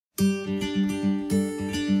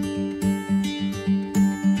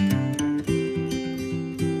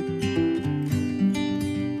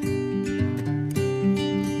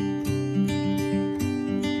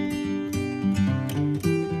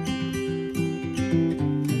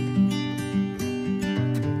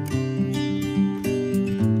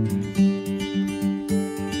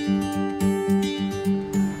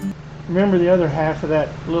Remember the other half of that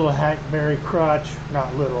little hackberry crotch?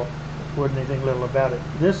 Not little, wasn't anything little about it.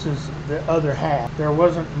 This is the other half. There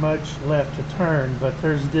wasn't much left to turn, but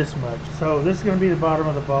there's this much. So this is going to be the bottom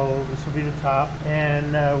of the bowl. This will be the top,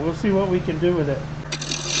 and we'll see what we can do with it.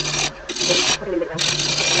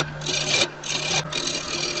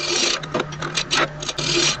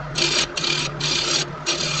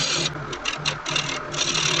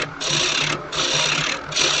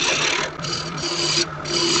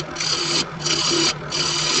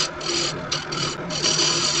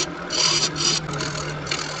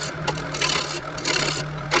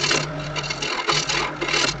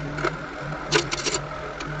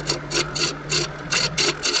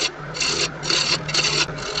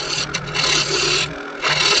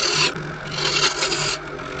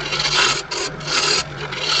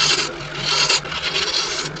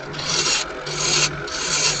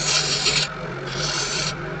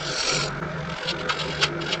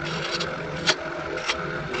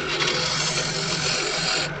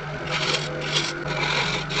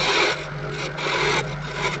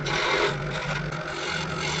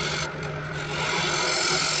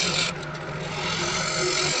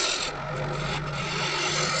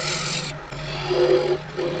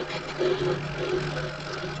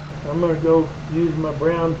 I'm going to go use my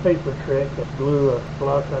brown paper trick and glue a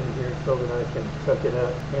block under here so that I can tuck it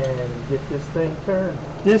up and get this thing turned.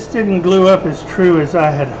 This didn't glue up as true as I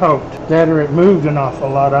had hoped. That or it moved an awful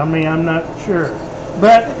lot on me, I'm not sure.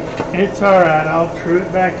 But it's alright, I'll true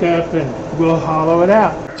it back up and we'll hollow it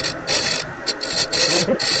out.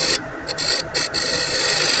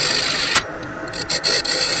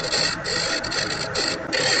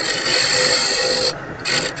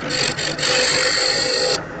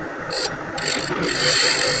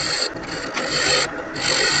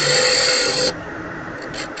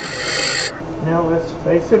 Now let's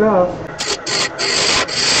face it off.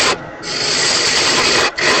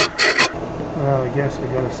 Well, I guess we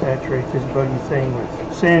gotta saturate this buggy thing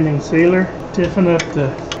with sanding sealer. Stiffen up the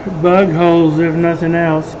bug holes if nothing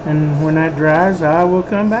else. And when that dries, I will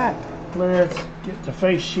come back. Let's get the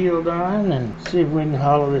face shield on and see if we can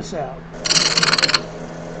hollow this out.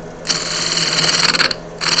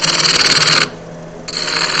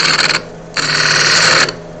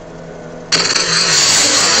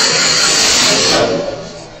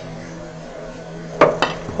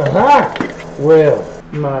 Aha! Well,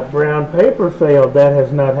 my brown paper failed. That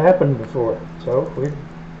has not happened before. So we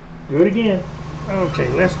do it again. Okay,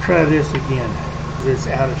 let's try this again. It's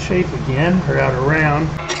out of shape again, or out of round.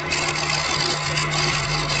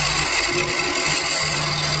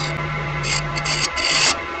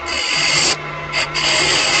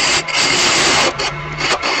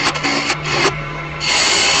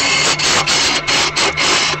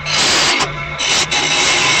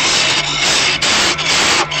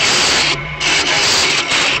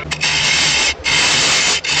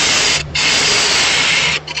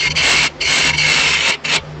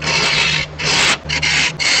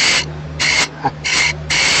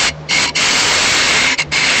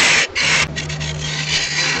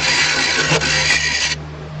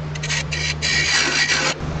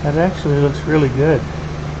 That actually looks really good,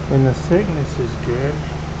 and the thickness is good.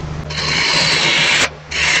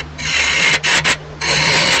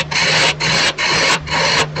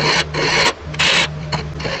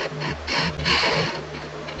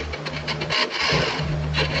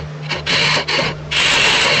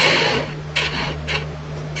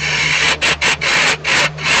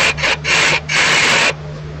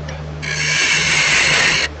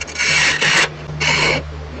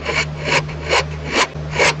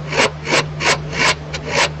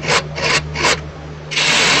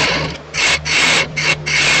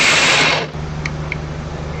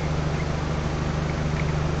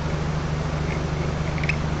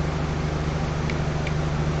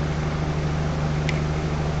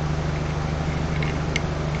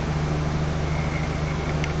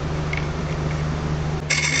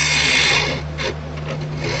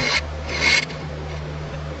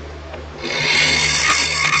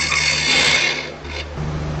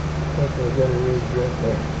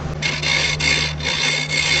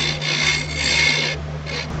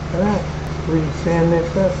 Alright, we can sand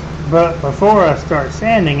this up. But before I start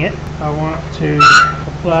sanding it, I want to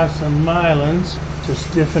apply some mylons to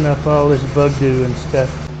stiffen up all this bug dew and stuff.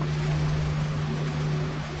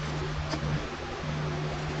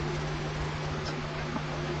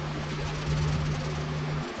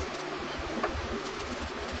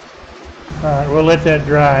 Alright, we'll let that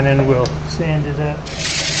dry and then we'll sand it up.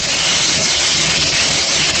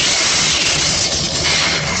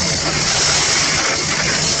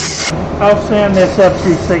 I'll sand this up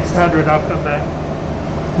through 600, I'll come back.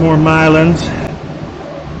 more myelins.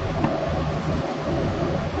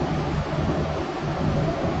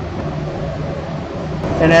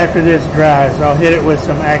 And after this dries, I'll hit it with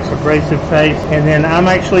some Axe abrasive paste, and then I'm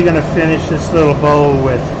actually going to finish this little bowl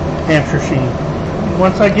with hamster sheen.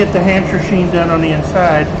 Once I get the hamster sheen done on the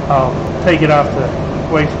inside, I'll take it off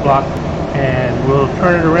the waste block and we'll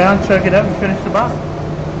turn it around, chuck it up, and finish the bottom.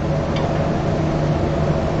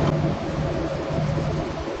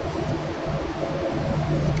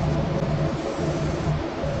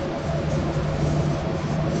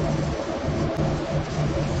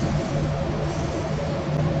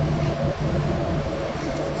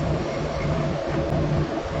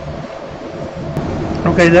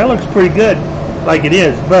 Okay, that looks pretty good like it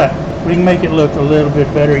is, but we can make it look a little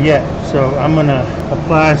bit better yet. So I'm going to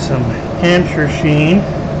apply some hamster sheen.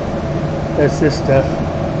 That's this stuff.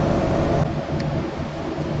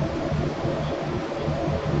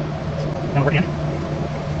 Now we're in.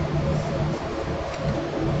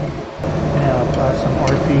 Now apply some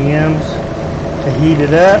RPMs to heat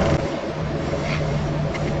it up.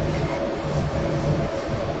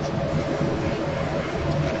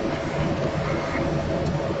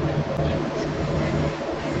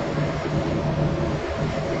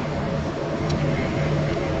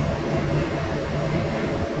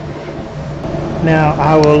 Now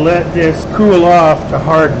I will let this cool off to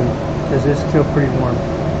harden because it's still pretty warm.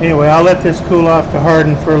 Anyway, I'll let this cool off to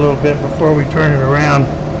harden for a little bit before we turn it around.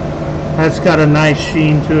 That's got a nice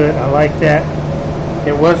sheen to it. I like that.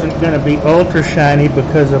 It wasn't going to be ultra shiny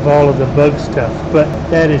because of all of the bug stuff, but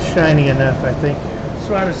that is shiny enough, I think.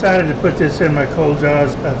 So I decided to put this in my cold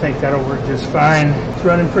jaws. I think that'll work just fine. It's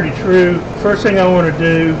running pretty true. First thing I want to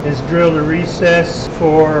do is drill the recess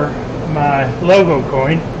for my logo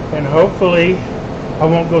coin, and hopefully I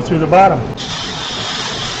won't go through the bottom.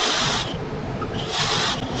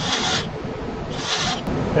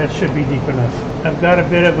 That should be deep enough. I've got a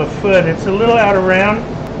bit of a foot. It's a little out of round.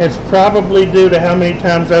 It's probably due to how many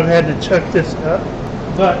times I've had to chuck this up.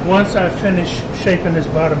 But once I finish shaping this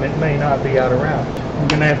bottom, it may not be out of round. I'm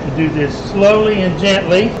going to have to do this slowly and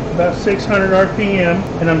gently, about 600 RPM,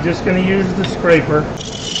 and I'm just going to use the scraper.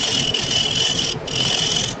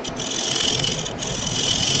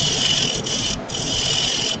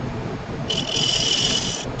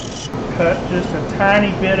 Cut just a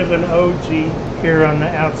tiny bit of an OG here on the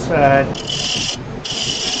outside.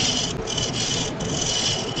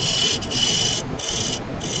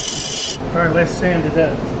 Alright, let's sand it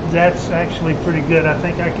up. That's actually pretty good. I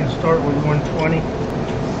think I can start with 120.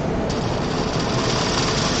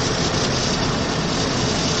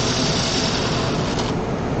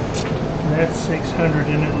 That's 600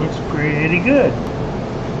 and it looks pretty good.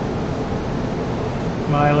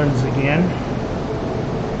 Myelins again.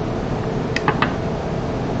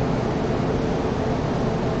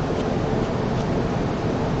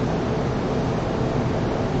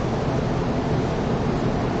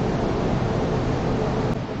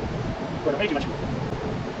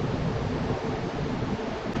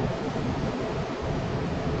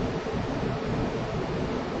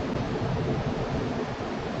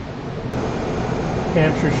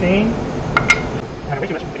 Hamster sheen. Way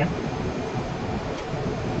too much again.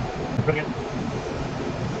 Again.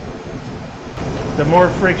 The more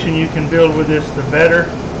friction you can build with this, the better.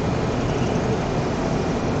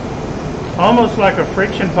 Almost like a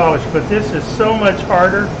friction polish, but this is so much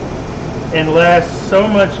harder and lasts so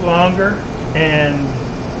much longer. And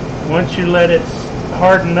once you let it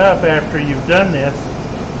harden up after you've done this,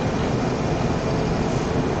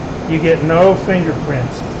 you get no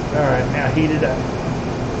fingerprints. All right, now heat it up.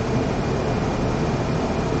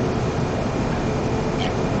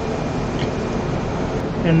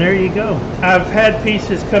 And there you go. I've had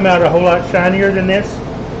pieces come out a whole lot shinier than this,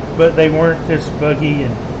 but they weren't this buggy,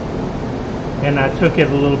 and I took it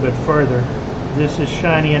a little bit further. This is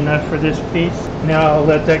shiny enough for this piece. Now I'll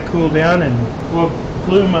let that cool down and we'll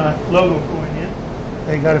glue my logo coin in.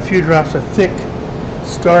 I got a few drops of thick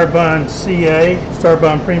Starbond CA,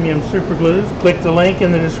 Starbond Premium Superglues. Click the link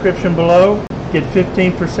in the description below. Get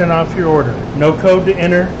 15% off your order. No code to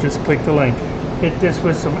enter, just click the link. Hit this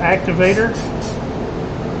with some activator.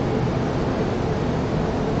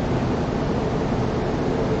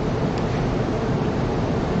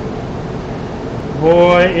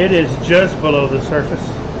 Boy, it is just below the surface.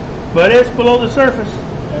 But it's below the surface.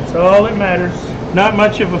 That's all that matters. Not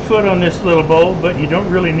much of a foot on this little bowl, but you don't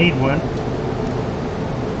really need one.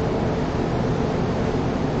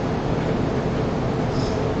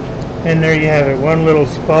 And there you have it, one little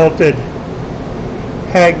spalted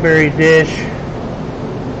Hackberry dish.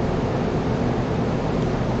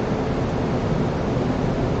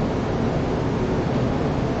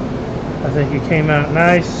 I think it came out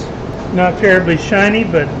nice. Not terribly shiny,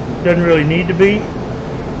 but doesn't really need to be.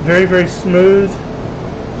 Very, very smooth.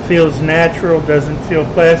 Feels natural, doesn't feel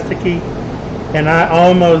plasticky. And I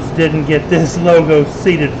almost didn't get this logo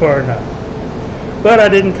seated far enough. But I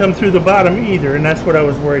didn't come through the bottom either, and that's what I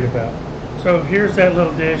was worried about. So here's that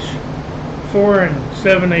little dish. 4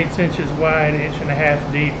 7/8 inches wide, 1.5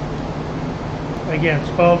 inches deep. Again,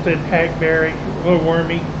 Spalted, Hackberry, a little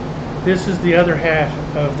Wormy. This is the other half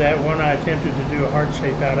of that one I attempted to do a heart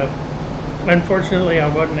shape out of. Unfortunately, I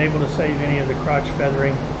wasn't able to save any of the crotch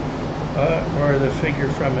feathering or the figure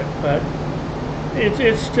from it, but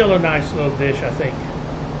it's still a nice little dish, I think.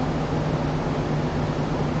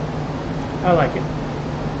 I like it.